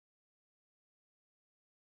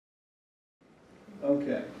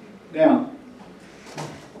Okay. Now,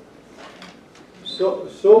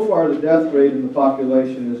 so far the death rate in the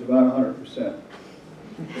population is about 100%.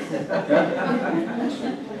 Okay?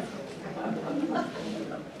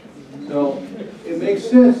 So it makes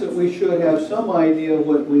sense that we should have some idea of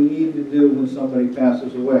what we need to do when somebody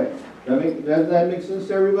passes away. Does that make sense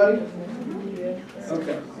to everybody?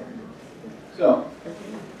 Okay. So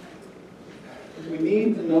we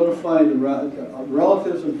need to notify the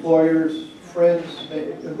relatives, employers, friends.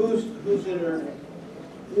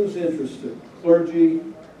 Who's interested? Clergy,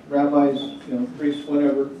 rabbis, priests,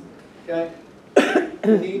 whatever. Okay.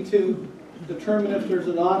 We need to determine if there's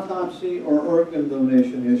an autopsy or organ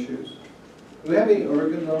donation issues. Do we have any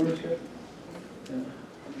organ donors here? Yeah.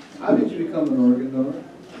 How did you become an organ donor?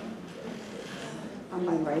 On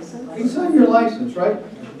my license? It's on your license, right?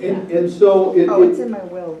 And so it's in my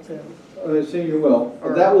will too. It's in your will.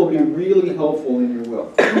 That will be really helpful in your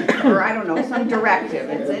will. Or I don't know, some directive.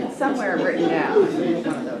 It's somewhere written down. It's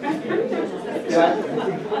one of those. Yeah.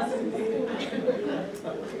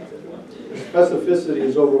 Specificity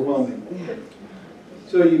is overwhelming.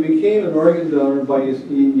 So you became an organ donor by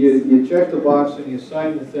you checked the box and you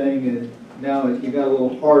signed the thing, and now you got a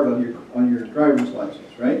little heart on your driver's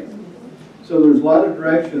license, right? So there's a lot of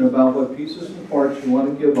direction about what pieces and parts you want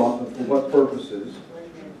to give up and for what purposes,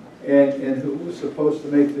 and who was supposed to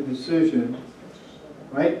make the decision,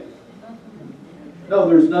 right? No,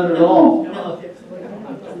 there's none at all.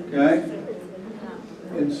 Okay?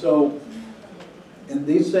 And so, and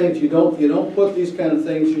these things, you don't put these kind of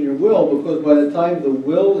things in your will, because by the time the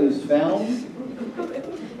will is found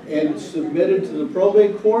and submitted to the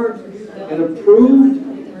probate court and approved,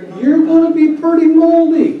 you're going to be pretty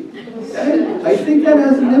moldy. Okay? I think that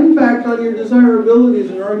has an impact on your desirability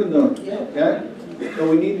as an organ donor. Okay? So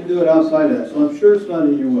we need to do it outside of that. So I'm sure it's not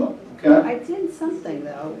in your will. Okay? I did something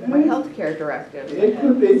though. My healthcare directive. It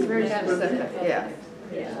could be. It's very specific. Yeah.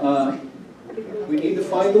 We need to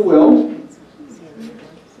find the will.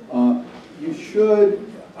 You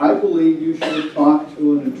should, I believe you should talk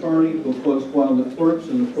to an attorney, because while the clerks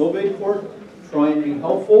in the probate court try and be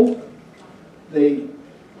helpful, they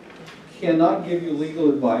cannot give you legal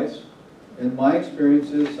advice. And my experience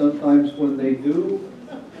is sometimes when they do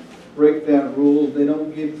break that rule, they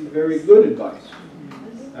don't give you very good advice.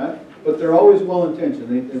 But they're always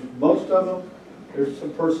well-intentioned. Most of them, there's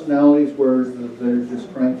some personalities where they're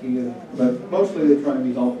just cranky, but mostly they try and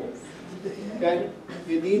be helpful. Okay?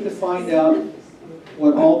 You need to find out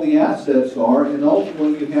what all the assets are, and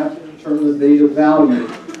ultimately you have to determine the date of value.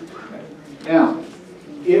 Now,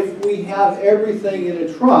 if we have everything in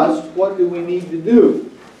a trust, what do we need to do?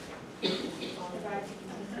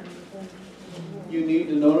 You need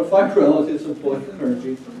to notify relatives, employees,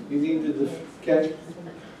 clergy. You need to catch.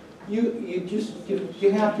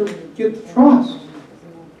 You have to get the trust.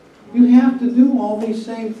 You have to do all these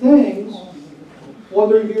same things,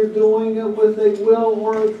 whether you're doing it with a will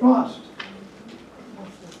or a trust.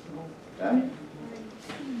 Okay?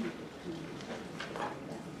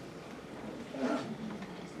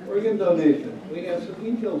 Organ donation. We have some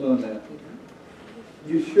details on that.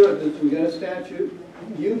 You should. We got a statute.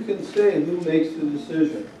 You can say who makes the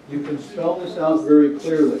decision. You can spell this out very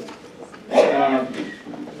clearly.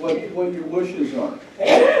 What your wishes are.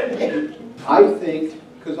 I think,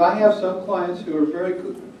 because I have some clients who are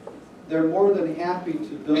they're more than happy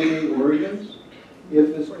to donate organs if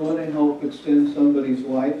it's going to help extend somebody's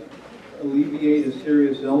life, alleviate a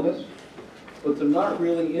serious illness, but they're not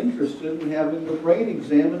really interested in having the brain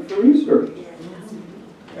examined for research.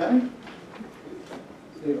 Okay?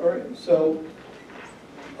 So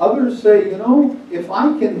others say, if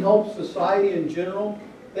I can help society in general,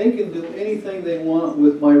 they can do anything they want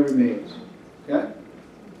with my remains. Okay?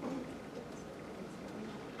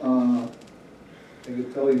 I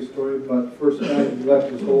could tell you a story about the first guy who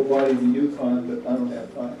left his whole body to Yukon, but I don't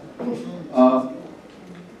have time.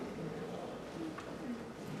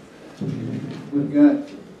 We've got,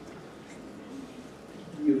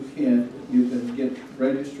 you can get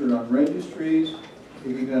registered on registries.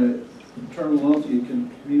 You've got an internal loan so you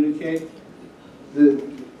can communicate.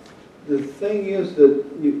 The thing is that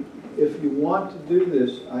if you want to do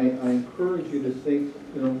this, I encourage you to think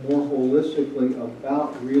more holistically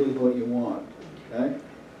about really what you want. Okay?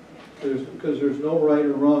 Because there's no right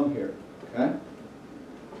or wrong here. Okay?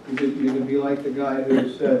 You can be like the guy who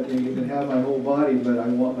said, you can have my whole body, but I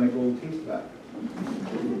want my gold teeth back.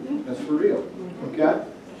 That's for real. Okay?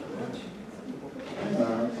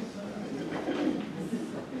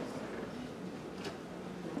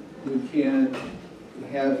 You can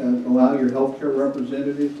allow your healthcare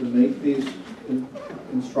representative to make these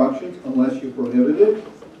instructions unless you prohibit it.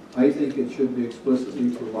 I think it should be explicitly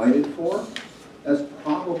provided for. That's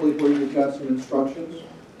probably where you've got some instructions.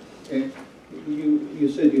 And you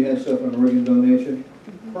said you had stuff on organ donation,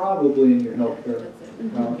 probably in your healthcare.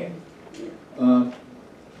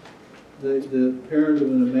 The parent of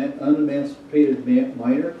an unemancipated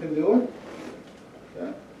minor can do it.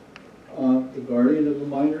 Okay. The guardian of a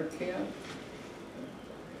minor can.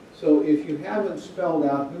 So if you haven't spelled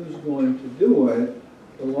out who's going to do it,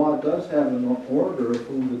 the law does have an order of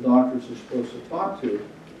whom the doctors are supposed to talk to.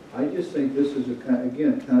 I just think this is,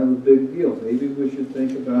 again, kind of a big deal. Maybe we should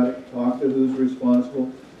think about it, talk to who's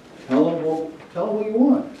responsible, tell them what you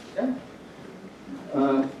want. Yeah.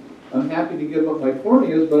 I'm happy to give up my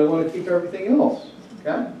corneas, but I want to keep everything else.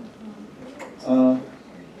 Okay?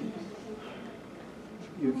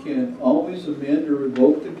 You can always amend or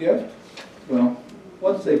revoke the gift. Well,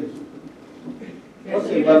 once they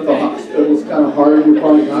left the hospital, it's kind of hard. You're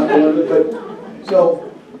probably not doing it, but so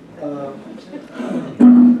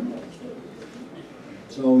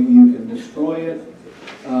you can destroy it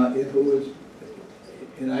if it was.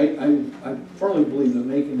 And I firmly believe that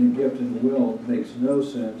making a gift in the will makes no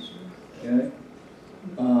sense. Okay,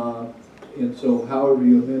 and so however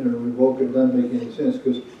you amend or revoke it doesn't make any sense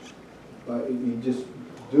because you just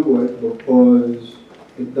do it because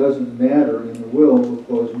it doesn't matter in the will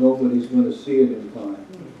because nobody's going to see it in time.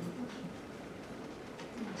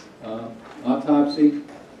 Autopsy,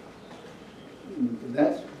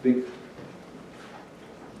 that's big.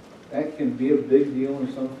 That can be a big deal in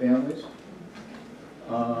some families.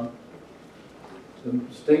 The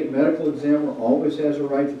state medical examiner always has a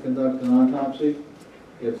right to conduct an autopsy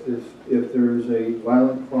if there's a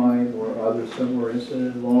violent crime or other similar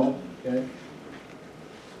incident involved. Okay.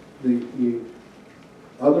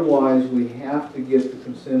 Otherwise, we have to get the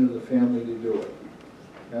consent of the family to do it.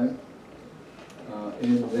 Okay.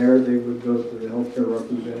 And there they would go to the healthcare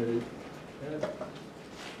representative.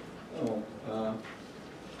 Okay.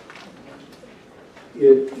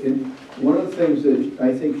 One of the things that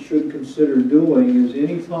I think should consider doing is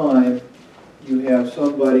anytime you have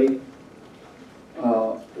somebody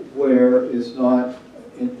where it's not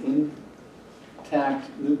an intact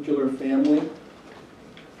nuclear family,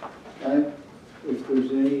 okay? If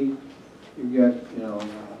there's any, you've got,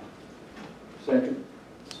 second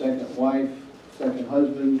wife, second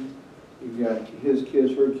husband, you've got his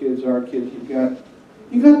kids, her kids, our kids, you've got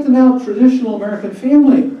the now traditional American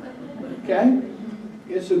family, okay?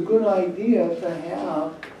 It's a good idea to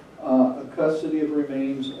have a custody of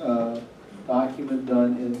remains document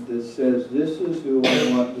done that says this is who I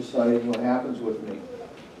want deciding what happens with me.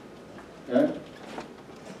 Okay?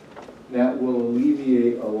 That will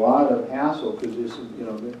alleviate a lot of hassle because this is,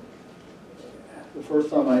 the first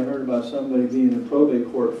time I heard about somebody being in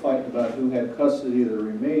probate court fighting about who had custody of the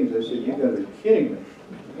remains, I said, you gotta be kidding me.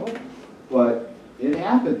 But it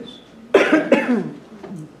happens.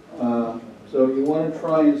 So you want to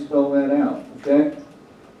try and spell that out, okay?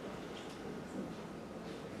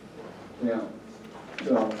 Yeah.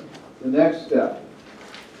 So the next step,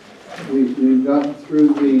 we've gotten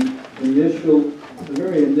through the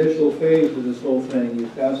very initial phase of this whole thing. You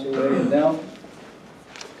pass away, and now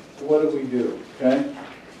what do? Okay?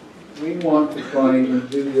 We want to try and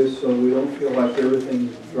do this so we don't feel like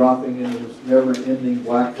everything's dropping into this never-ending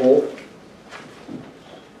black hole.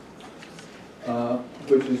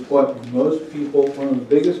 Which is what most people, one of the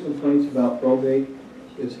biggest complaints about probate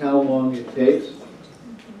is how long it takes.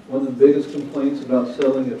 One of the biggest complaints about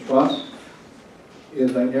selling a trust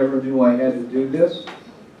is I never knew I had to do this.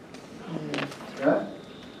 Okay?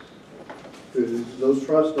 Because those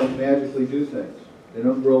trusts don't magically do things. They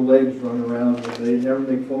don't grow legs, run around, and they never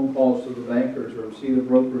make phone calls to the bankers or see the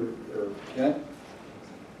broker. Okay?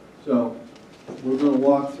 So we're going to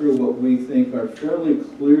walk through what we think are fairly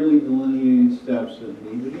clearly delineated steps that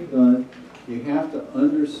need to be done. You have to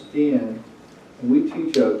understand, and we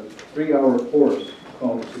teach a 3-hour course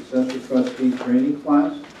called the Successor Trustee Training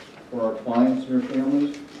Class for our clients and their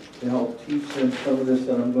families to help teach them some of this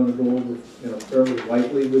that I'm going to go over fairly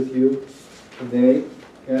lightly with you today.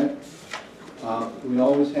 Okay? We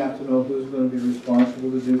always have to know who's going to be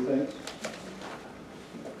responsible to do things.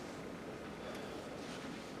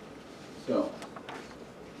 So,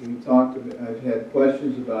 I've had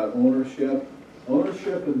questions about ownership.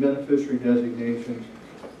 Ownership and beneficiary designations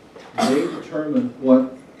may determine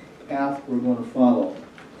what path we're going to follow.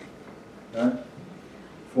 Okay?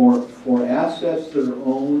 For assets that are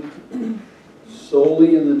owned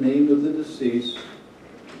solely in the name of the deceased,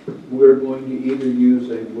 we're going to either use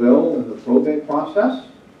a will in the probate process,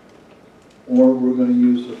 or we're going to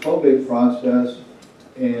use the probate process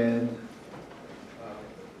and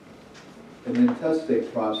and then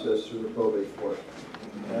testate process through the probate court.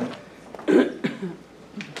 Okay?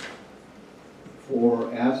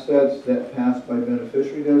 For assets that pass by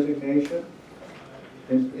beneficiary designation,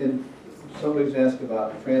 and somebody's asked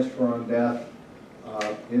about transfer on death,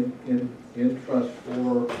 in trust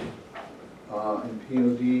for, and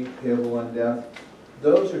POD, payable on death.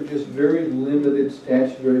 Those are just very limited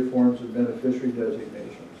statutory forms of beneficiary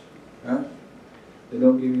designations. Okay? They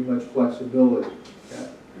don't give you much flexibility. Okay?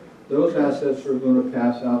 Those assets are going to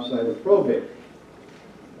pass outside of probate.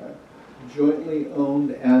 Okay? Jointly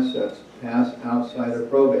owned assets pass outside of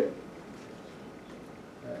probate.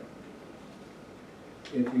 Okay?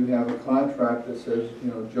 If you have a contract that says,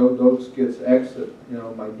 Joe Dokes gets X at,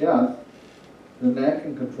 my death, then that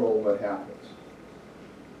can control what happens.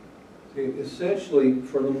 See, essentially,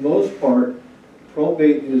 for the most part,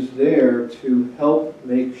 probate is there to help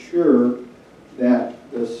make sure that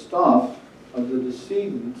the stuff of the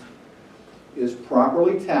decedent is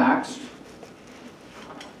properly taxed,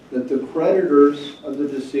 that the creditors of the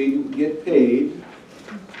decedent get paid,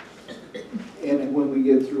 and when we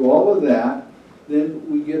get through all of that, then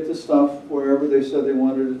we get the stuff wherever they said they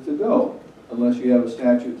wanted it to go, unless you have a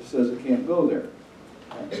statute that says it can't go there.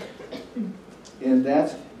 And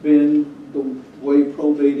that's been the way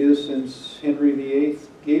probate is since Henry VIII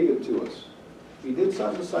gave it to us. He did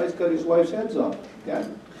something besides cut his wife's heads off. Okay?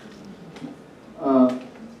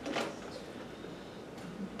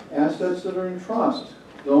 Assets that are in trust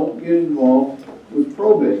don't get involved with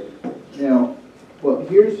probate. Now,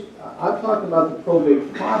 I'm talking about the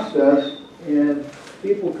probate process, and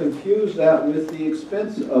people confuse that with the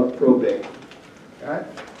expense of probate. Okay?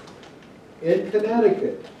 In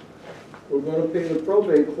Connecticut, we're going to pay the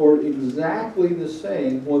probate court exactly the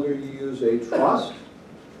same whether you use a trust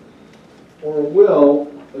or a will,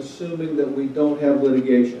 assuming that we don't have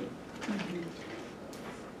litigation.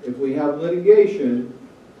 If we have litigation,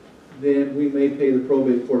 then we may pay the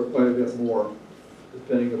probate court quite a bit more,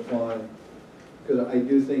 depending upon, because I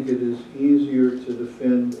do think it is easier to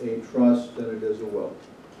defend a trust than it is a will.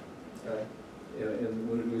 Okay? And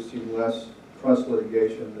when we see less trust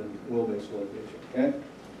litigation than will-based litigation. Okay?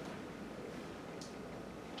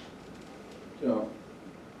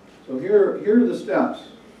 So here are the steps.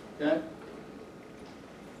 Okay?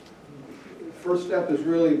 First step is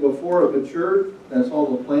really before it matured. That's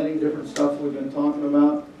all the planning, different stuff we've been talking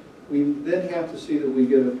about. We then have to see that we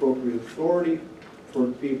get appropriate authority for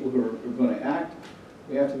the people who are going to act.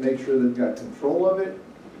 We have to make sure they've got control of it.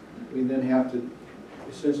 We then have to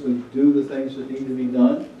essentially do the things that need to be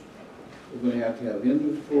done. We're going to have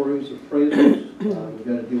inventories, appraisals. We've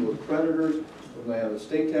got to deal with creditors. We're going to have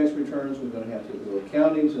estate tax returns. We're going to have to do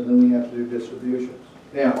accountings, and then we have to do distributions.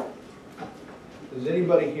 Now, does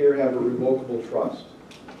anybody here have a revocable trust?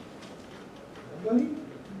 Anybody?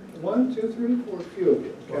 1, 2, 3, 4, a few of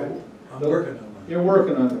you. Okay. I'm working on one. You're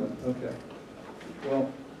working on one. Okay.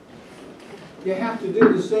 Well, you have to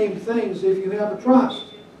do the same things if you have a trust.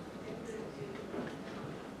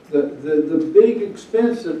 The big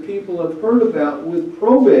expense that people have heard about with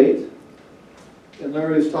probate, and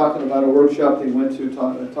Larry was talking about a workshop they went to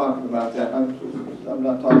talking about that. I'm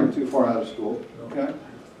not talking too far out of school. Okay.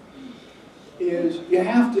 Is you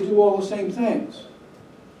have to do all the same things.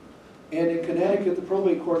 And in Connecticut, the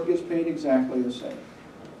probate court gets paid exactly the same.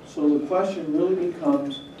 So the question really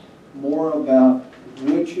becomes more about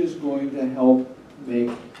which is going to help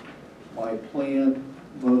make my plan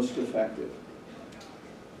most effective.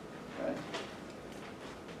 Okay.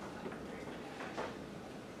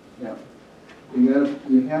 Now,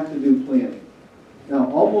 you have to do planning.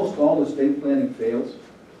 Now, almost all estate planning fails.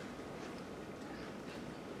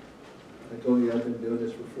 I told you I've been doing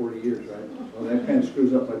this for 40 years, right? Well, that kind of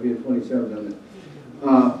screws up by being 27, doesn't it?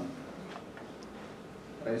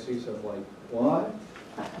 I see some like, what?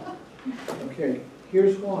 Okay,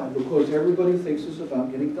 here's why. Because everybody thinks it's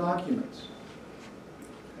about getting documents.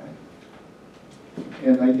 Okay?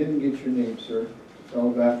 And I didn't get your name, sir. It's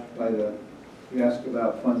all back by you asked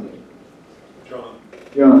about funding.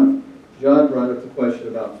 John. John brought up the question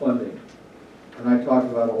about funding. And I talked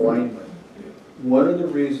about alignment. One of the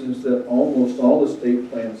reasons that almost all estate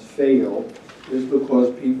plans fail is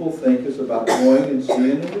because people think it's about going and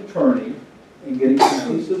seeing an attorney and getting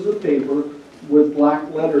some pieces of paper with black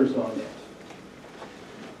letters on it.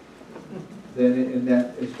 Then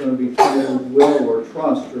that it's going to be titled will or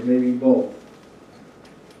trust or maybe both.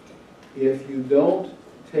 If you don't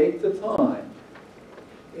take the time,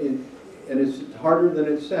 and it's harder than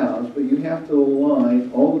it sounds, but you have to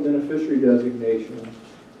align all the beneficiary designations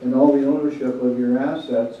and all the ownership of your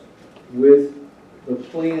assets with the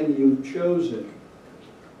plan you've chosen.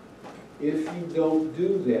 If you don't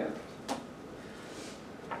do that,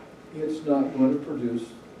 it's not going to produce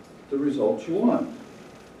the results you want.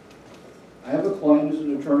 I have a client who's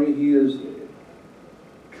an attorney. He is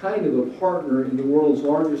kind of a partner in the world's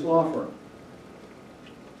largest law firm.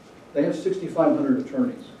 They have 6,500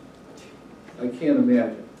 attorneys. I can't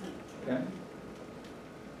imagine, okay?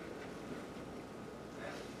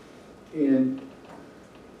 And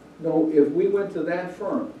no, if we went to that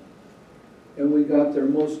firm and we got their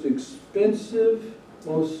most expensive,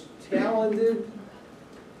 most talented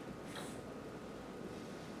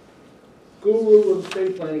guru of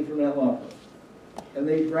estate planning from that law firm, and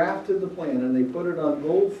they drafted the plan and they put it on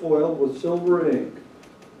gold foil with silver ink,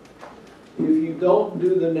 if you don't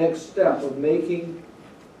do the next step of making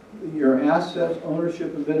your assets,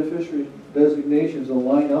 ownership, and beneficiary designations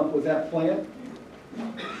align up with that plan,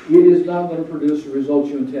 it is not going to produce the results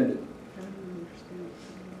you intended.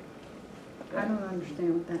 I don't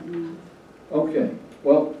understand what that means. Okay,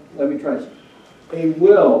 well, let me try this. A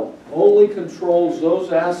will only controls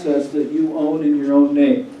those assets that you own in your own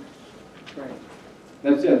name. Right.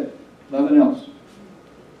 That's it, nothing else.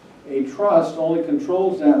 A trust only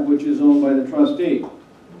controls that which is owned by the trustee.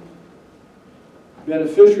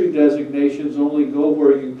 Beneficiary designations only go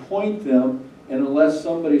where you point them, and unless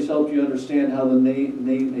somebody's helped you understand how to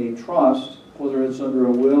name a trust, whether it's under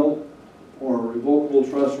a will or a revocable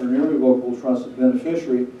trust or an irrevocable trust of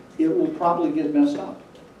beneficiary, it will probably get messed up.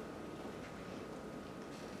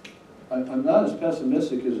 I'm not as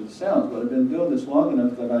pessimistic as it sounds, but I've been doing this long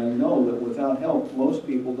enough that I know that without help, most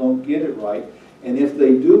people don't get it right. And if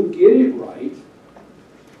they do get it right,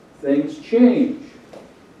 things change.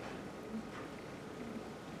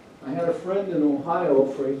 I had a friend in Ohio,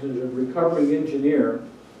 for instance, a recovering engineer,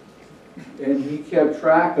 and he kept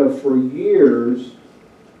track of, for years,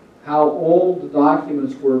 how old the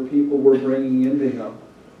documents were people were bringing into him.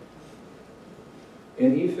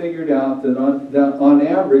 And he figured out that on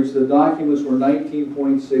average, the documents were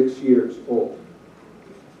 19.6 years old.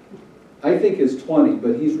 I think it's 20,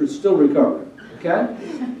 but he's still recovering, okay?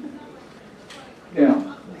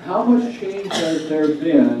 Now, how much change has there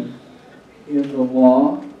been in the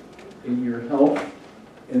law, in your health,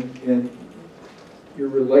 in your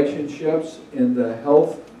relationships, in the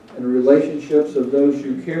health and relationships of those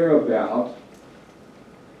you care about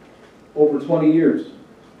over 20 years?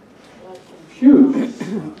 Huge.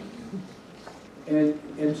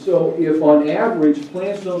 And so if on average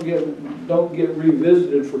plans don't get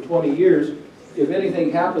revisited for 20 years, if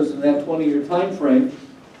anything happens in that 20-year time frame,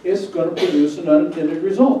 it's going to produce an unintended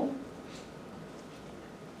result.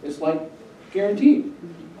 It's like guaranteed.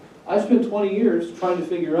 I spent 20 years trying to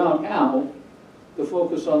figure out how to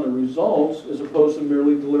focus on the results as opposed to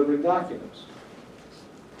merely delivering documents.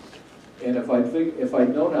 And if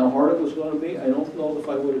I'd known how hard it was going to be, I don't know if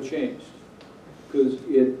I would have changed. Because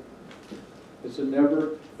it's a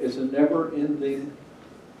never-ending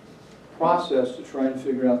process to try and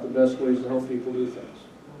figure out the best ways to help people do things,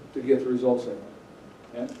 to get the results they want.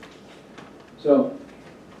 Okay? So,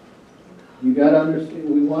 you got to understand,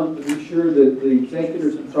 we want to be sure that the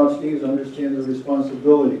executors and trustees understand their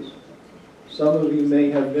responsibilities. Some of you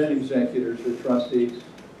may have been executors or trustees.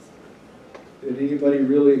 Did anybody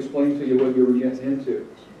really explain to you what you were getting into?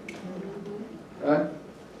 Right?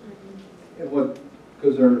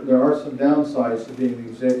 Because there are some downsides to being an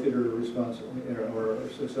executor or responsible or a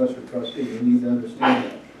successor trustee. You need to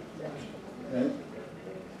understand that. Okay?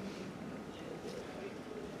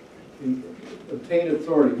 You obtain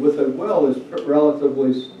authority with a will is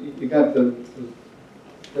relatively. You got the.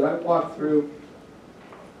 Did I walk through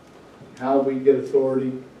how we get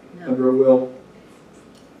authority under a will?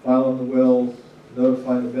 Filing the will,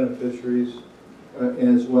 notifying the beneficiaries,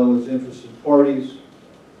 as well as interested parties.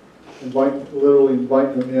 Literally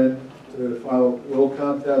inviting them in to file a will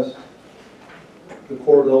contest. The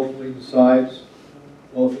court ultimately decides.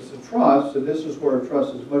 Well, if it's a trust, and this is where a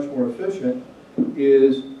trust is much more efficient,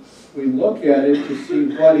 is we look at it to see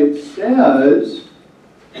what it says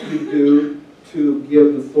to do to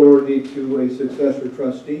give authority to a successor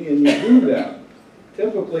trustee, and you do that.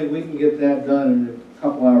 Typically, we can get that done in a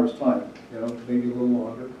couple hours' time, maybe a little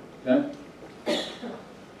longer. Okay?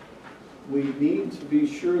 We need to be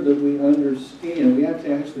sure that we understand. We have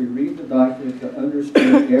to actually read the document to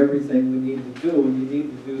understand everything we need to do, and you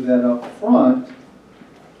need to do that up front,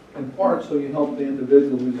 in part so you help the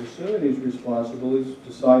individual who's assuming these responsibilities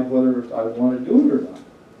decide whether I want to do it or not,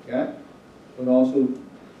 okay? But also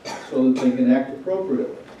so that they can act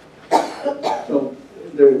appropriately. So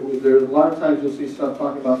there a lot of times you'll see stuff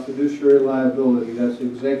talking about fiduciary liability. That's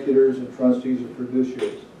executors and trustees of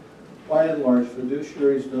fiduciaries. By and large,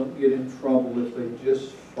 fiduciaries don't get in trouble if they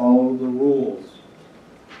just follow the rules.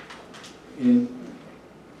 And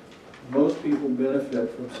people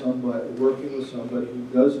benefit from somebody, working with somebody who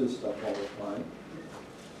does this stuff all the time.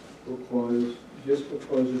 Because, just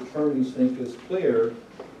because attorneys think it's clear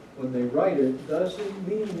when they write it, doesn't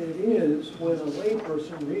mean it is when a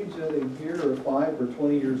layperson reads it a year or 5 or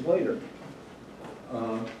 20 years later.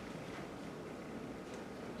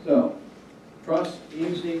 So, trust,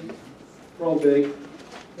 easy, probate,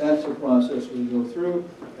 that's the process we go through.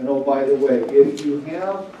 And oh, by the way, if you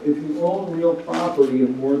own real property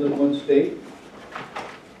in more than one state,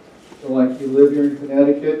 so like you live here in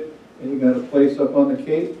Connecticut and you got a place up on the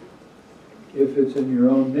Cape, if it's in your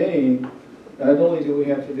own name, not only do we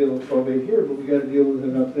have to deal with probate here, but we got to deal with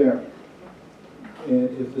it up there. And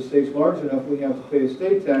if the state's large enough, we have to pay a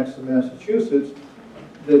state tax to Massachusetts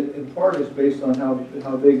that in part is based on how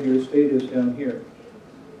big your estate is down here.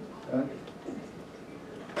 Okay?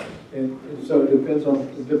 And so it depends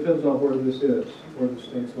on where this is, where the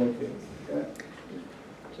state's located. Okay?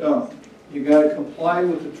 So you got to comply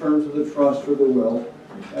with the terms of the trust or the will.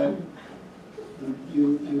 Okay?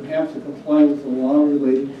 You have to comply with the law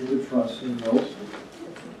relating to the trust and wills.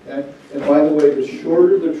 Okay? And by the way, the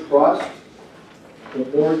shorter the trust, the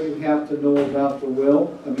more you have to know about the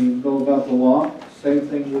will. Know about the law. Same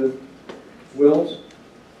thing with wills.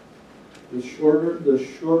 The shorter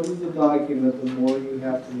the document, the more you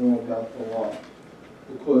have to know about the law.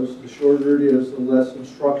 Because the shorter it is, the less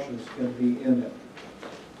instructions can be in it.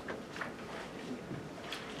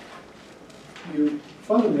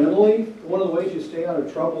 Fundamentally, one of the ways you stay out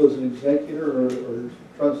of trouble as an executor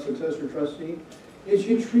or successor trustee is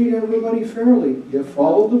you treat everybody fairly. You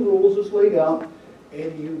follow the rules as laid out,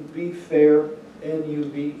 and you be fair, and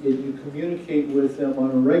you communicate with them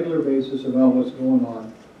on a regular basis about what's going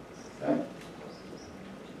on. Okay?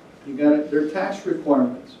 You got it. There are tax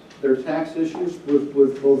requirements. There are tax issues with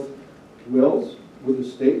both wills, with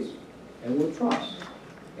estates, and with trusts.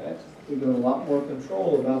 Okay? We've got a lot more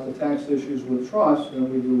control about the tax issues with trusts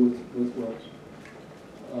than we do with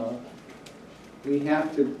wills. We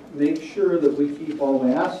have to make sure that we keep all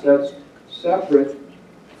the assets separate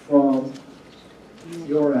from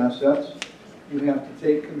your assets. You have to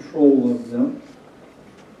take control of them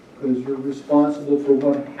because you're responsible for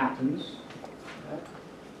what happens.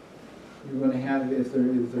 You're going to have, if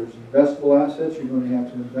there's investable assets, you're going to have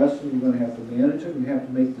to invest them, you're going to have to manage them, you have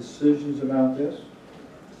to make decisions about this.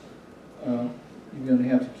 You're going to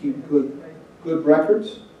have to keep good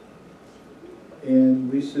records.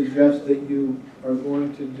 And we suggest that you are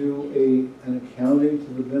going to do an accounting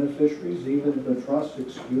to the beneficiaries, even if a trust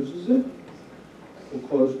excuses it,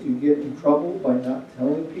 because you get in trouble by not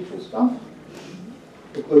telling people stuff,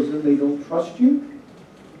 because then they don't trust you.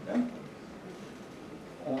 Okay?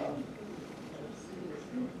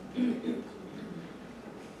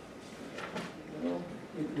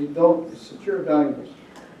 You don't secure valuables.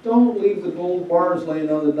 Don't leave the gold bars laying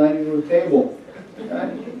on the dining room table.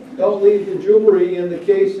 Okay? Don't leave the jewelry in the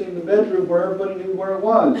case in the bedroom where everybody knew where it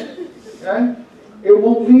was. Okay? It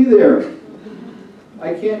won't be there.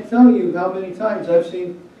 I can't tell you how many times I've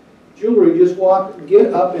seen jewelry just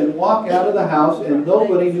get up and walk out of the house and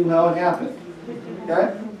nobody knew how it happened.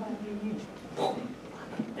 Okay?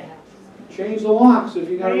 Change the locks if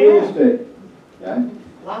you got real estate. Okay?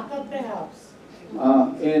 Lock up the house.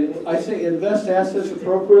 And I say invest assets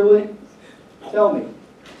appropriately. Tell me.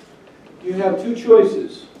 You have two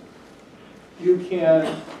choices. You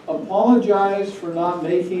can apologize for not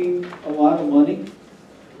making a lot of money,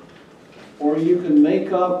 or you can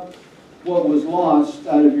make up what was lost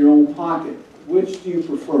out of your own pocket. Which do you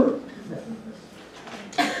prefer?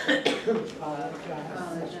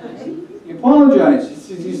 You apologize.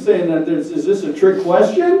 You saying that is this a trick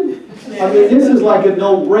question? I mean, this is like a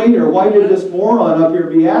no-brainer. Why did this moron up here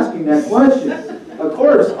be asking that question? Of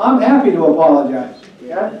course, I'm happy to apologize.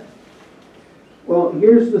 Yeah? Well,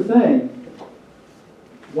 here's the thing.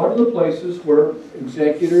 One of the places where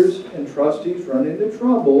executors and trustees run into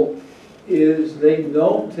trouble is they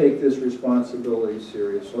don't take this responsibility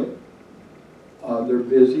seriously. They're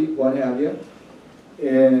busy, what have you.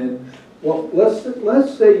 And well, let's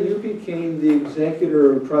say you became the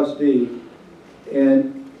executor or trustee,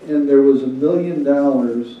 and there was $1 million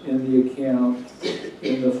in the account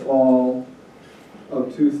in the fall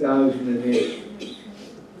of 2008.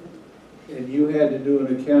 And you had to do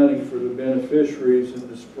an accounting for the beneficiaries in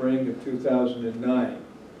the spring of 2009.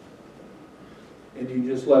 And you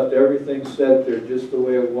just left everything set there just the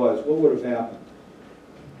way it was. What would have happened?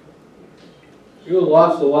 You would have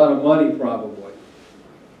lost a lot of money probably.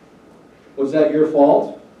 Was that your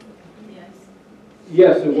fault? Yes.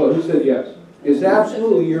 Yes, it was. Who said yes? It's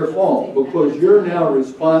absolutely your fault because you're now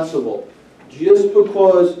responsible. Just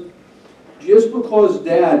because Just because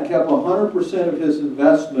Dad kept 100% of his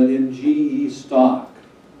investment in GE stock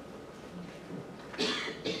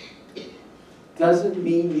doesn't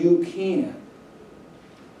mean you can.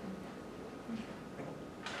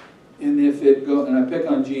 And if it go, and I pick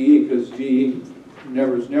on GE because GE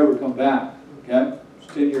has never come back. Okay,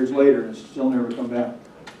 it's 10 years later and it's still never come back.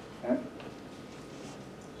 Okay,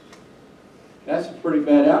 that's a pretty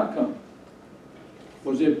bad outcome.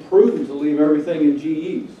 Was it prudent to leave everything in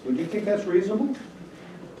GE's? Would you think that's reasonable?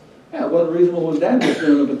 Yeah, it wasn't reasonable when Dad was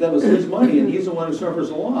doing it, but that was his money, and he's the one who suffers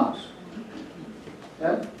the loss.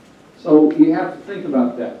 Okay? So you have to think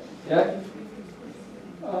about that. Okay?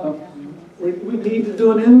 We need to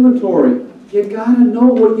do an inventory. You got to know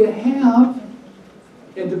what you have,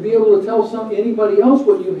 and to be able to tell anybody else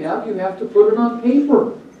what you have to put it on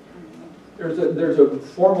paper. There's a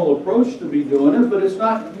formal approach to be doing it, but it's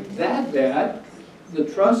not that bad. The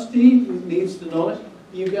trustee needs to know it.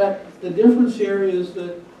 You got the difference here is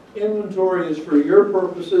that inventory is for your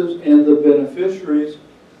purposes and the beneficiaries,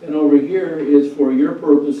 and over here is for your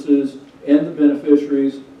purposes and the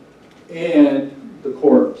beneficiaries and the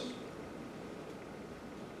courts.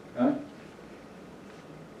 Okay?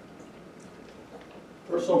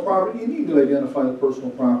 Personal property, you need to identify the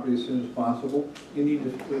personal property as soon as possible. You need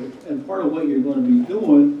to, and part of what you're going to be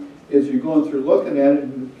doing is you're going through looking at it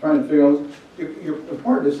and trying to figure out, you're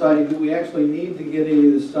part of deciding, do we actually need to get any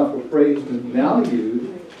of this stuff appraised and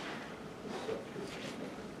valued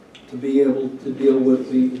to be able to deal with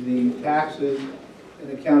the taxes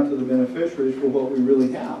and account to the beneficiaries for what we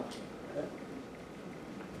really have. Okay.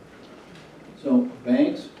 So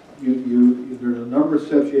banks, there's a number of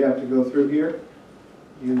steps you have to go through here.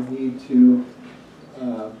 You need to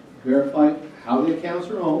verify how the accounts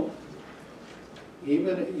are owned.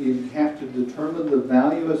 Even you have to determine the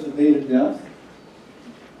value as of date of death.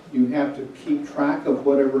 You have to keep track of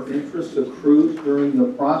whatever interest accrues during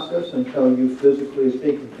the process until you physically have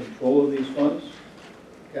taken control of these funds.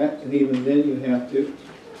 Okay? And even then you have to.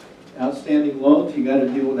 Outstanding loans, you got to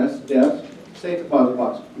deal with, that's debt. Safe deposit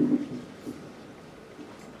box.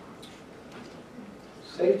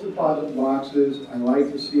 Safe deposit boxes, I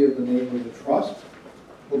like to see it in the name of the trust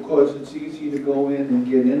because it's easy to go in and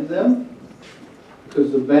get in them.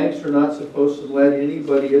 Because the banks are not supposed to let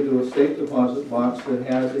anybody into a safe deposit box that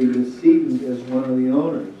has a decedent as one of the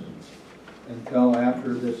owners until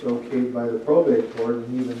after that's okayed by the probate court,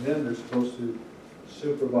 and even then they're supposed to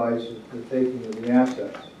supervise the taking of the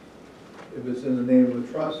assets. If it's in the name of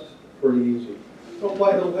a trust, pretty easy. Oh,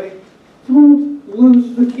 by the way, don't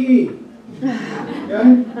lose the key.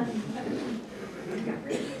 Okay?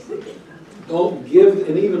 Don't give,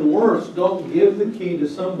 and even worse, don't give the key to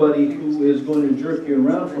somebody who is going to jerk you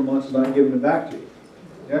around for months and not giving it back to you.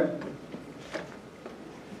 Okay?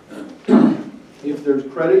 If there's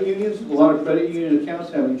credit unions, a lot of credit union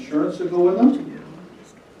accounts have insurance to go with them.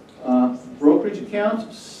 Brokerage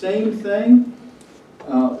accounts, same thing.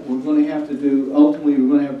 We're going to have to do, ultimately, we're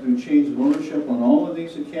going to have to do change of ownership on all of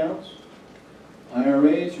these accounts.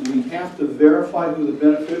 IRAs, we have to verify who the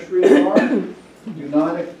beneficiaries are. Do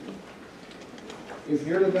not. If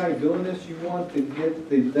you're the guy doing this, you want to get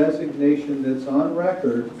the designation that's on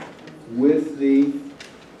record with the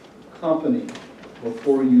company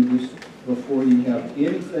before you have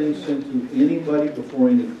anything sent to anybody, before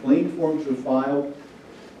any claim forms are filed.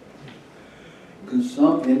 Because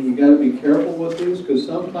and you got to be careful with these, because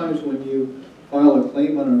sometimes when you file a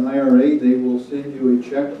claim on an IRA, they will send you a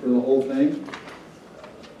check for the whole thing,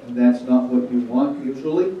 and that's not what you want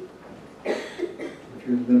usually if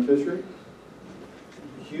you're the beneficiary.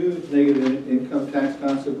 Huge negative income tax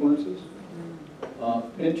consequences.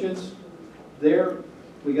 Pensions, there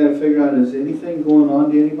we got to figure out, is anything going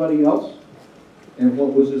on to anybody else? And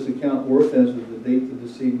what was this account worth as of the date the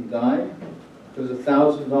decedent died? Because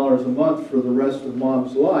 $1,000 a month for the rest of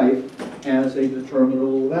mom's life has a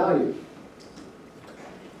determinable value.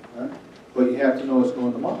 Right? But you have to know it's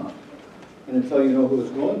going to mom. And until you know who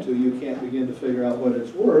it's going to, you can't begin to figure out what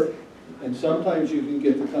it's worth. And sometimes you can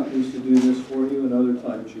get the companies to do this for you, and other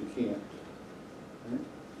times you can't.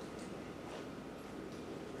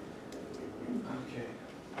 Okay.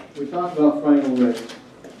 We talked about final rates.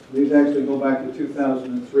 These actually go back to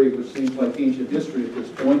 2003, which seems like ancient history at this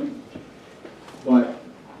point. But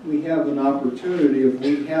we have an opportunity, if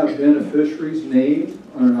we have beneficiaries named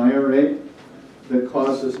on an IRA that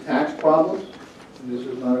causes tax problems, and this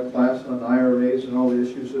is not a class on IRAs and all the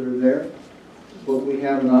issues that are there, but we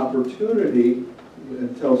have an opportunity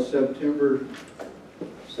until September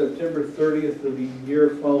 30th of the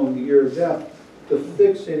year following the year of death to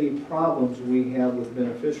fix any problems we have with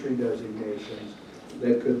beneficiary designations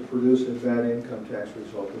that could produce a bad income tax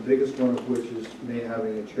result. The biggest one of which is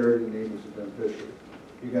having a charity name as a beneficiary.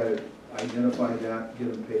 You got to identify that,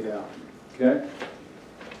 get them paid out. Okay?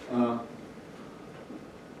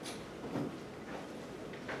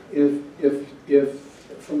 If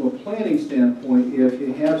from a planning standpoint, if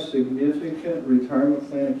you have significant retirement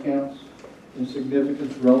plan accounts and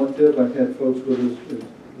significance relative, I've had folks with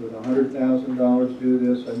 $100,000 do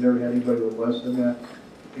this. I've never had anybody with less than that.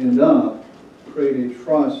 End up create a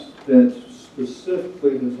trust that's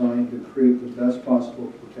specifically designed to create the best possible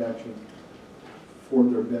protection for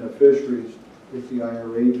their beneficiaries if the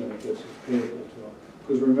IRA benefits is payable to them.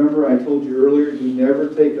 Because remember, I told you earlier, you never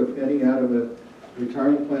take a penny out of a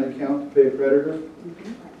retirement plan account to pay a creditor.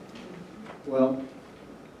 Well,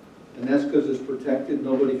 and that's because it's protected,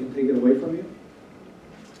 nobody can take it away from you.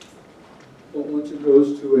 But once it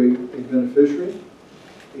goes to a beneficiary,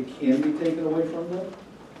 it can be taken away from them.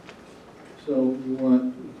 So you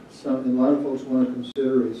want a lot of folks want to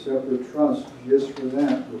consider a separate trust just for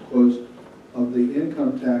that because of the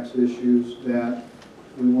income tax issues that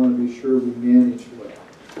we want to be sure we manage with.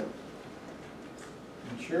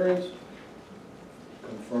 Insurance,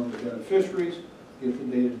 confirm the beneficiaries, get the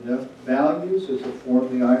date of death values. It's a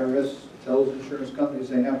form the IRS tells insurance companies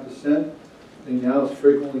they have to send. They now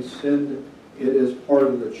frequently send it as part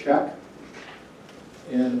of the check.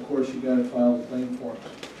 And of course, you got to file the claim forms.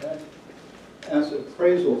 Okay? Asset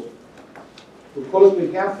appraisals. Because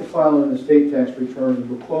we have to file an estate tax return,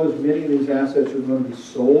 and because many of these assets are going to be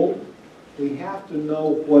sold, we have to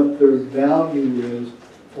know what their value is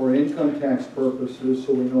for income tax purposes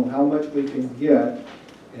so we know how much we can get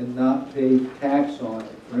and not pay tax on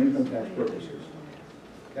it for income tax purposes.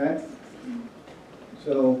 Okay?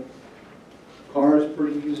 So, car is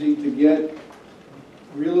pretty easy to get.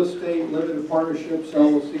 Real estate, limited partnerships,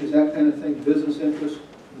 LLCs, that kind of thing, business interests,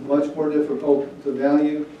 much more difficult to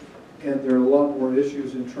value. And there are a lot more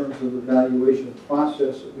issues in terms of the valuation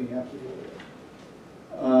process that we have to deal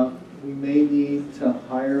with. We may need to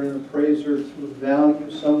hire an appraiser to value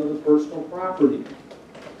some of the personal property.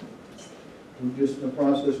 We're just in the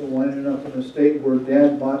process of winding up an estate where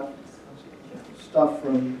Dad bought stuff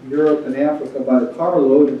from Europe and Africa by the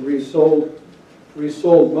carload and resold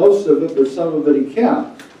most of it, but some of it he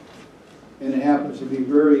kept. And it happens to be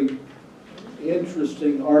very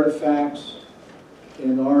interesting artifacts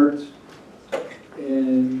and art,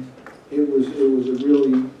 and it was a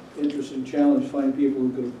really interesting challenge to find people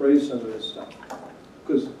who could appraise some of this stuff.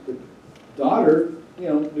 Because the daughter,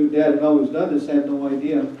 knew Dad had always done this, had no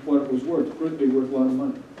idea what it was worth. It could be worth a lot of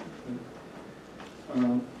money.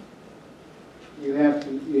 You have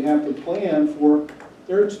to plan for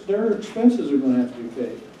their expenses are going to have to be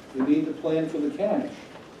paid. You need to plan for the cash.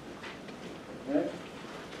 Okay?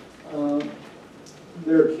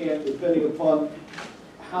 Depending upon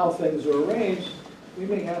how things are arranged, we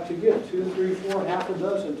may have to get 2, 3, 4, half a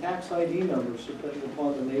dozen tax ID numbers depending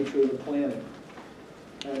upon the nature of the planning.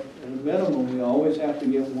 At a minimum, we always have to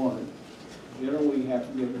get one. Generally, we have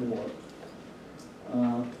to get more.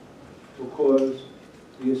 Because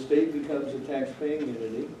the estate becomes a tax-paying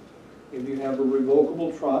entity. If you have a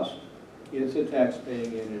revocable trust, it's a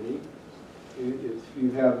tax-paying entity. If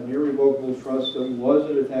you have an irrevocable trust that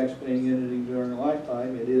wasn't a tax-paying entity during a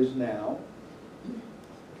lifetime, it is now.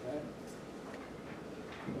 Okay?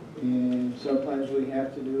 And sometimes we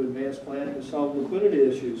have to do advanced planning to solve liquidity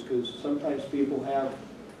issues because sometimes people have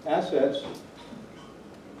assets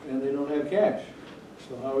and they don't have cash.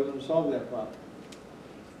 So how are we going to solve that problem?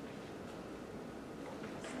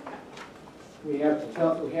 We have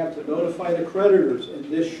to notify the creditors, and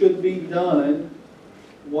this should be done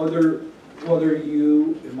whether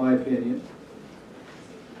you, in my opinion,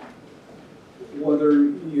 whether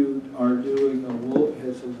you are doing a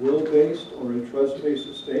will-based or a trust-based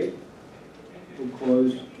estate,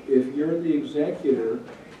 because if you're the executor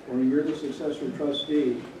or you're the successor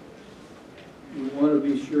trustee, you want to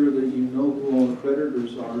be sure that you know who all the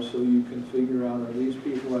creditors are so you can figure out, are these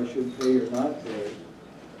people I should pay or not pay?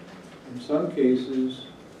 In some cases,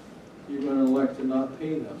 you're going to elect to not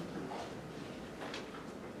pay them.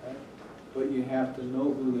 Okay? But you have to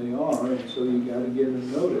know who they are, and so you got to give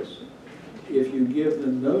them notice. If you give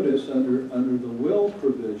them notice under the will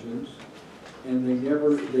provisions, and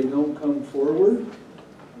they don't come forward,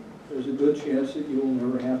 there's a good chance that you will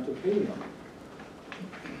never have to pay them.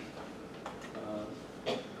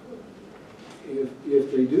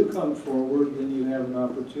 If they do come forward, then you have an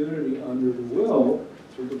opportunity under the will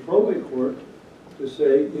through the probate court to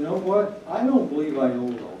say, you know what, I don't believe I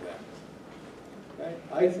owe all that. Okay?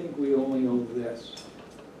 I think we only owe this.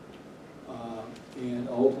 And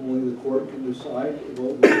ultimately the court can decide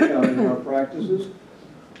what we count in our practices.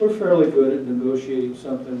 we're fairly good at negotiating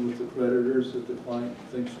something with the creditors that the client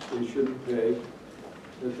thinks they shouldn't pay,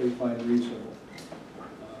 that they find reasonable.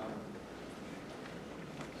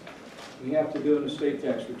 We have to do an estate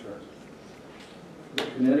tax return.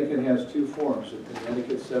 Connecticut has two forms, the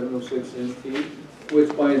Connecticut 706 NT,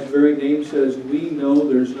 which by its very name says we know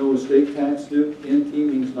there's no estate tax due. NT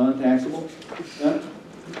means non-taxable.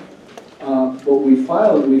 But we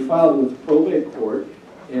filed with probate court,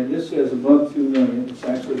 and this says above $2 million. It's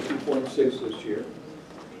actually 2.6 this year.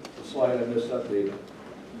 The slide I missed updated.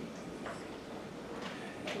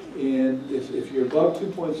 And if you're above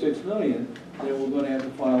 2.6 million, then we're going to have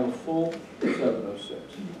to file a full 706.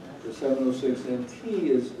 The 706 NT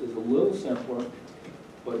is a little simpler,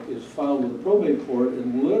 but is filed with the probate court,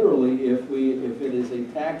 and literally, if it is a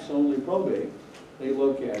tax-only probate, they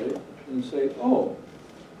look at it and say, oh,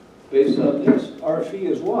 based on this, our fee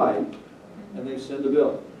is Y, and they send a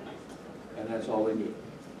bill, and that's all they do.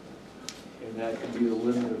 And that can be the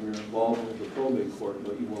limit of your involvement with the probate court,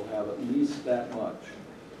 but you will have at least that much,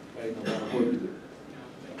 okay, no matter what you do.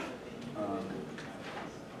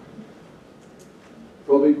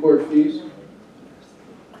 Probate court fees.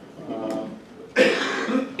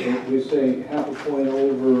 We say half a point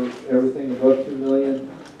over everything above 2 million.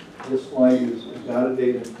 This slide is out of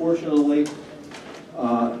date. Unfortunately,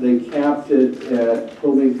 they capped it at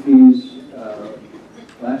probate fees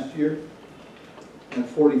last year at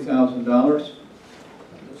 $40,000.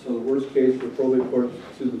 So the worst case for probate court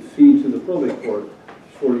to the fee to the probate court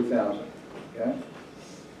is $40,000. Okay.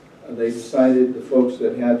 They decided the folks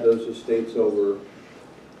that had those estates over,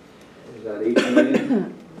 is that 8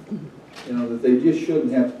 million? You know, that they just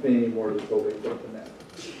shouldn't have to pay any more to the probate court than that.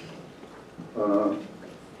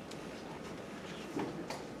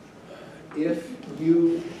 If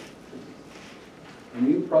you, and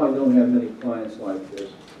you probably don't have many clients like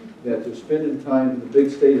this, that they're spending time in the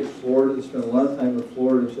big state of Florida, they spend a lot of time in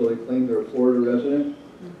Florida, so they claim they're a Florida resident.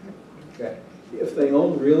 Okay. If they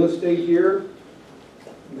own real estate here,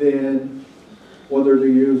 then whether they're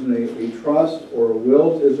using a trust or a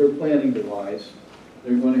will as their planning device,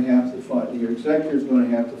 they're going to have to file, your executor is going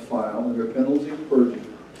to have to file under penalty of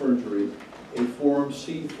perjury a Form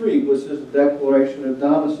C3, which is a declaration of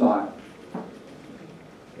domicile.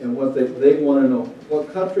 And what they want to know,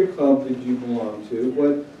 what country club did you belong to?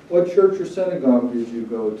 What church or synagogue did you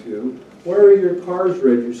go to? Where are your cars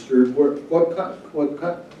registered? Did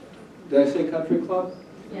I say country club?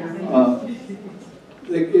 Yeah.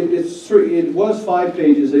 It was 5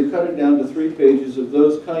 pages. They cut it down to 3 pages of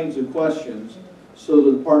those kinds of questions, so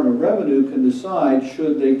the Department of Revenue can decide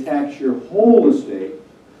should they tax your whole estate,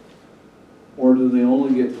 or do they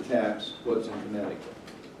only get to tax what's in Connecticut.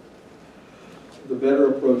 The better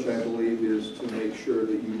approach, I believe, is to make sure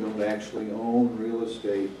that you don't actually own real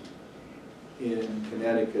estate in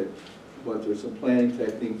Connecticut, but there's some planning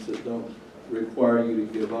techniques that don't require you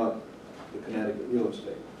to give up the Connecticut real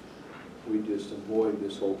estate. We just avoid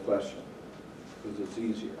this whole question because it's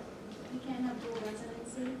easier. You can't have dual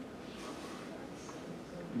residency?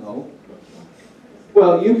 No.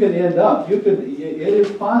 Well, you can end up, it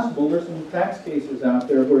is possible, there's some tax cases out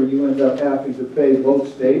there where you end up having to pay both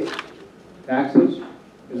states taxes.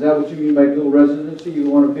 Is that what you mean by dual residency? You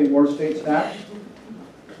want to pay more states tax?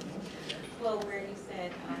 Well, where you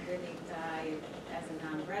said after they die as a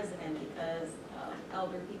non-resident, because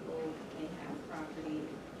elder people may have property in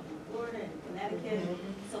Florida and Connecticut,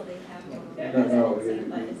 so they have no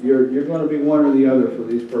residency. No, you're going to be one or the other for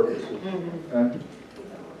these purposes. Okay?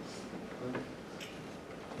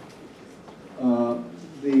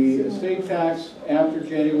 The estate tax after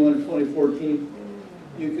January 1, 2014,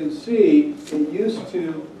 you can see it used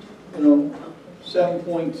to,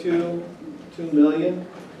 7.2 million.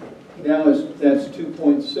 Now that's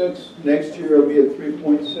 2.6. Next year it'll be at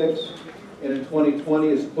 3.6, and in 2020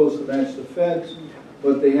 it's supposed to match the feds,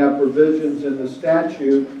 but they have provisions in the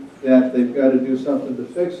statute that they've got to do something to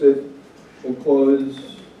fix it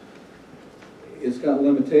because it's got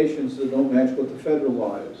limitations that don't match what the federal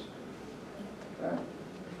law is. Okay.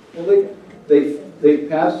 Well, they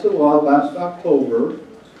passed a law last October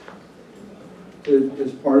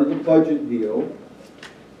as part of the budget deal,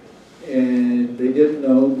 and they didn't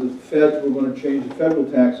know the feds were going to change the federal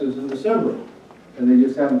taxes in December, and they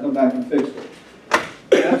just haven't come back and fixed it.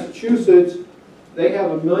 Massachusetts, they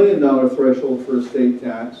have $1 million threshold for estate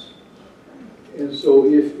tax, and so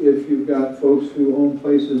if you've got folks who own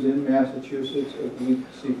places in Massachusetts, we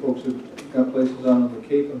see folks who've got places out on the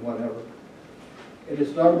Cape and whatever, and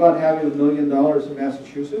it's not about having $1 million in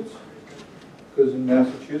Massachusetts, because in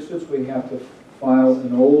Massachusetts we have to file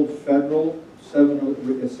an old federal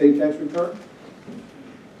estate tax return,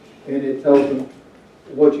 and it tells them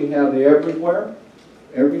what you have everywhere,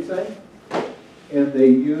 everything, and they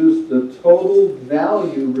use the total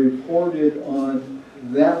value reported on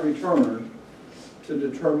that return to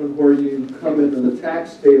determine where you come into the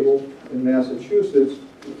tax table in Massachusetts.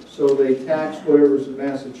 So they tax whatever's in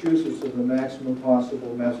Massachusetts at the maximum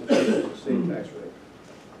possible Massachusetts state tax rate.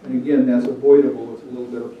 And again, that's avoidable with a little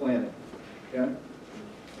bit of planning. Okay?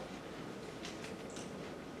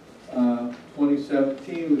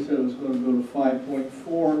 2017, we said it was going to go to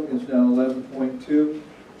 5.4, it's now 11.2.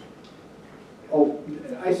 Oh,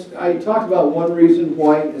 I talked about one reason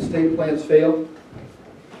why estate plans fail,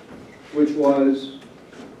 which was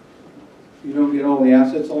you don't get all the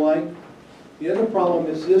assets aligned. The other problem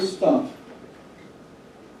is this stuff.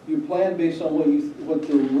 You plan based on what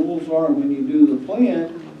the rules are when you do the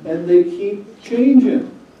plan, and they keep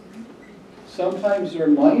changing. Sometimes they're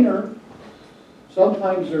minor,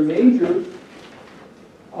 sometimes they're major,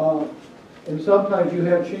 and sometimes you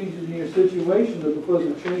have changes in your situation that because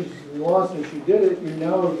of changes in the law since you did it, you're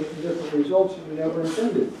now getting different results than you never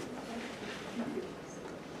intended.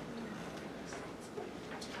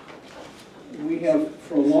 We have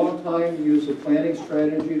for a long time used a planning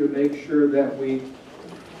strategy to make sure that we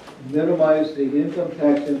minimize the income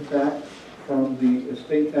tax impact from the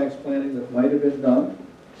estate tax planning that might have been done.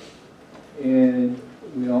 And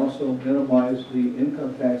we also minimize the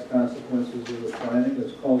income tax consequences of the planning.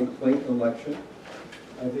 It's called a Clayton election.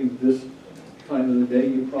 I think this time of the day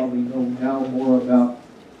you probably know now more about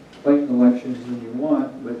Clayton elections than you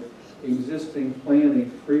want, but existing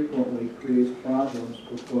planning frequently creates problems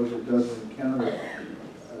because it doesn't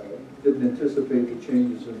didn't anticipate the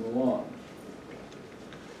changes in the law.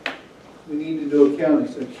 We need to do accounting.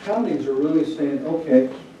 So accountings are really saying, okay,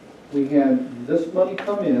 we had this money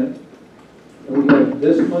come in, and we had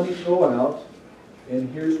this money go out, and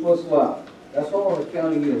here's what's left. That's all an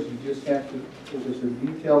accounting is. You just have to, it's a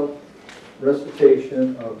detailed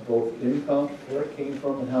recitation of both income, where it came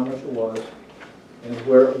from and how much it was, and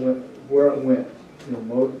where it went. You know,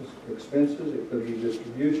 most expenses, it could be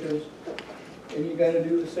distributions, and you got to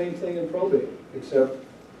do the same thing in probate, except,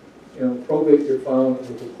 you know, probate you're filing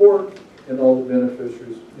with the court, and all the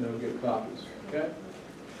beneficiaries, you know, get copies. Okay.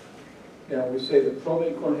 Now we say the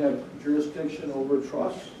probate court have jurisdiction over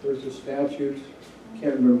trusts. There's a statute,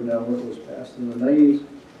 can't remember now when it was passed in the 90s,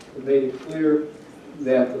 that made it clear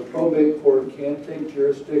that the probate court can't take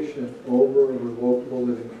jurisdiction over a revocable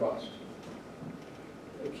living trust.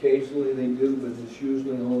 Occasionally they do, but it's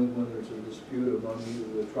usually only when there's a dispute among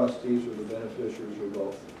either the trustees or the beneficiaries or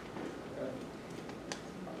both.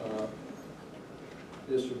 Okay.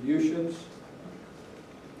 Distributions,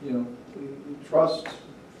 you know, trusts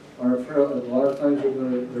are fairly, a lot of times they're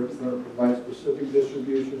going to provide specific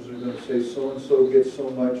distributions. They're going to say so and so gets so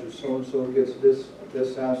much, or so and so gets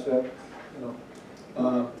this asset. You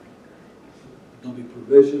know, there'll be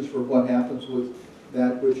provisions for what happens with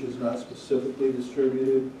that which is not specifically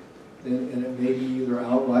distributed, and it may be either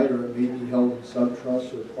outright or it may be held in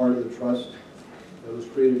sub-trust or part of the trust that was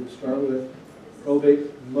created to start with.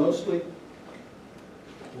 Probate, mostly,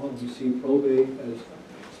 well, we see probate as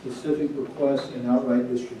specific requests and outright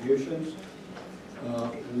distributions.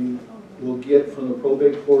 We will get from the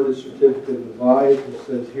probate court a certificate of advice that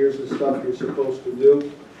says here's the stuff you're supposed to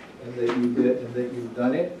do, and that you did, and that you've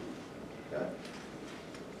done it. Okay.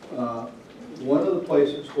 One of the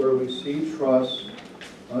places where we see trusts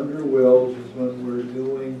under wills is when we're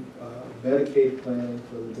doing Medicaid planning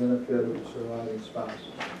for the benefit of the surviving spouse.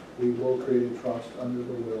 We will create a trust under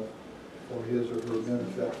the will for his or her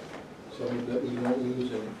benefit, so that we don't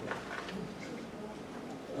lose anything.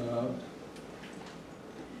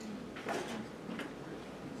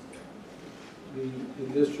 The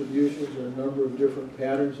distributions are a number of different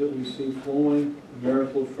patterns that we see flowing.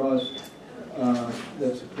 Marital trust,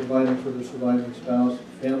 that's providing for the surviving spouse.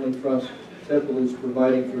 Family trust typically is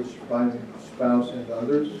providing for the surviving spouse and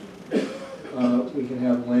others. We can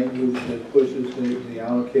have language that pushes the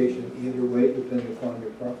allocation either way depending upon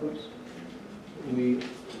your preference.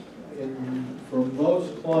 For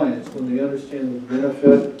most clients, when they understand the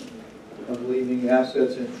benefit of leaving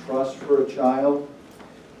assets in trust for a child,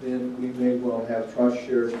 then we may well have trust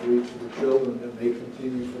shares for each of the children that may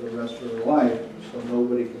continue for the rest of their life, so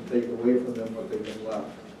nobody can take away from them what they've been left.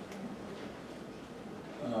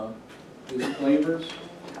 Disclaimers.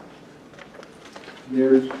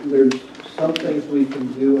 There's some things we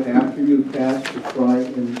can do after you pass to try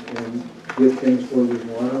and get things where we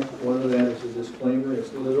want them. One of that is a disclaimer.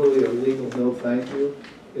 It's literally a legal no thank you.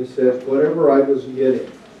 It says whatever I was getting,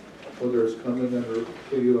 whether it's coming to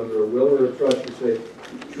you under a will or a trust, you say,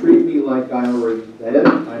 treat me like I already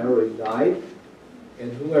died,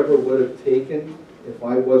 and whoever would have taken If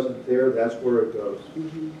I wasn't there, that's where it goes,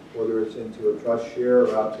 whether it's into a trust share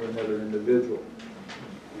or out to another individual.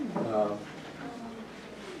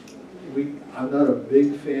 I'm not a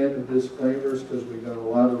big fan of disclaimers because we got a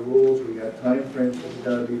lot of rules, we got time frames that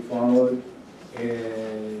got to be followed,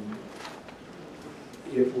 and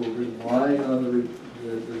if we're relying on the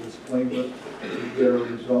disclaimer to get a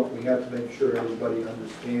result, we have to make sure everybody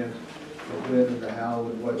understands the when and the how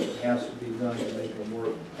and what has to be done to make them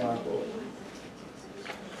work properly.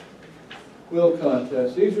 Will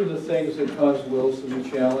contests. These are the things that cause wills to be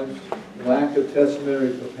challenged. Lack of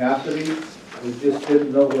testamentary capacity. They just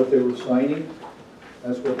didn't know what they were signing.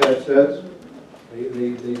 That's what that says. They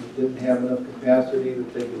didn't have enough capacity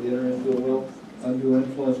that they could enter into a will. Undue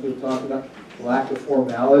influence we've talked about. Lack of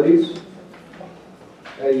formalities.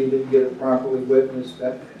 You didn't get it properly witnessed.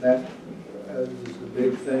 That is the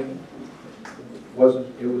big thing.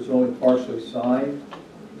 It was only partially signed.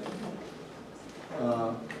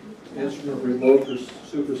 Instrument revoked or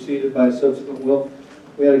superseded by a subsequent will.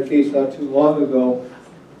 We had a case not too long ago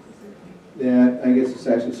that, I guess it's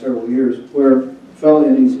actually several years, where a fellow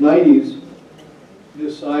in his 90s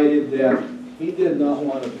decided that he did not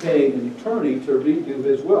want to pay an attorney to redo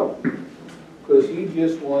his will because he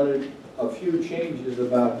just wanted a few changes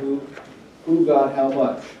about who got how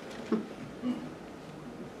much.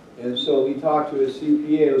 And so he talked to his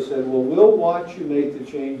CPA who said, well, we'll watch you make the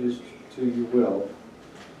changes to your will.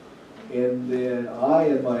 And then I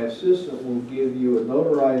and my assistant will give you a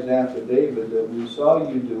notarized affidavit that we saw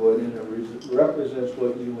you do it and it represents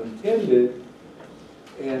what you intended,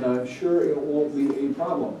 and I'm sure it won't be a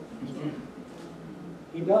problem.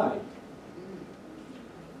 He died.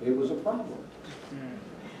 It was a problem.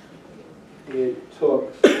 It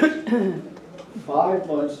took 5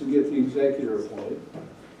 months to get the executor appointed.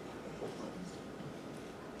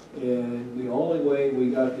 And the only way we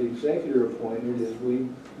got the executor appointed is we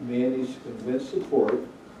managed to convince the court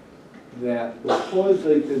that because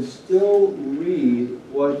they could still read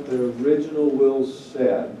what the original will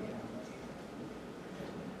said,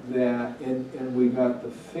 that, and we got the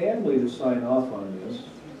family to sign off on this.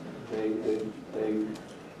 I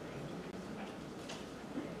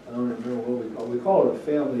don't remember what we call it a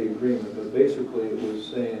family agreement, but basically it was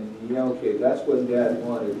saying, yeah, okay, that's what Dad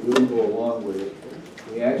wanted, we'll go along with it.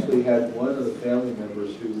 We actually had one of the family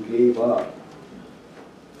members who gave up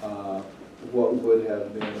what would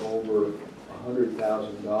have been over $100,000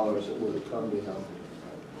 that would have come to him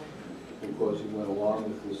because he went along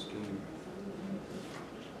with this scheme.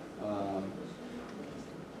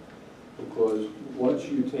 Because once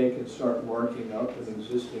you take and start marking up an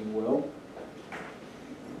existing will,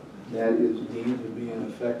 that is deemed to be an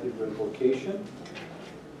effective revocation.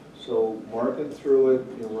 So marking through it,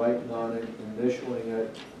 you're writing on it, initialing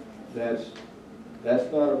it,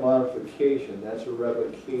 that's not a modification, that's a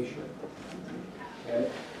revocation. Okay?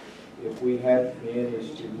 If we had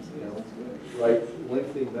managed to, write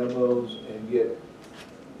lengthy memos and get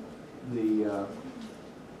the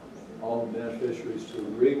all the beneficiaries to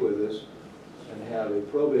agree with us and have a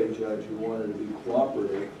probate judge who wanted to be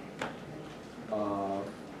cooperative,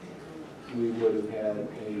 we would have had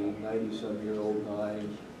a 90-some-year-old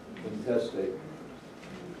dying intestate.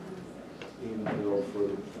 Even though for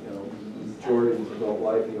the majority of his adult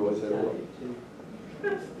life he always had a will.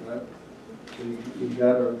 Right? So you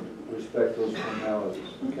got to respect those formalities,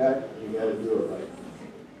 okay? You got to do it right.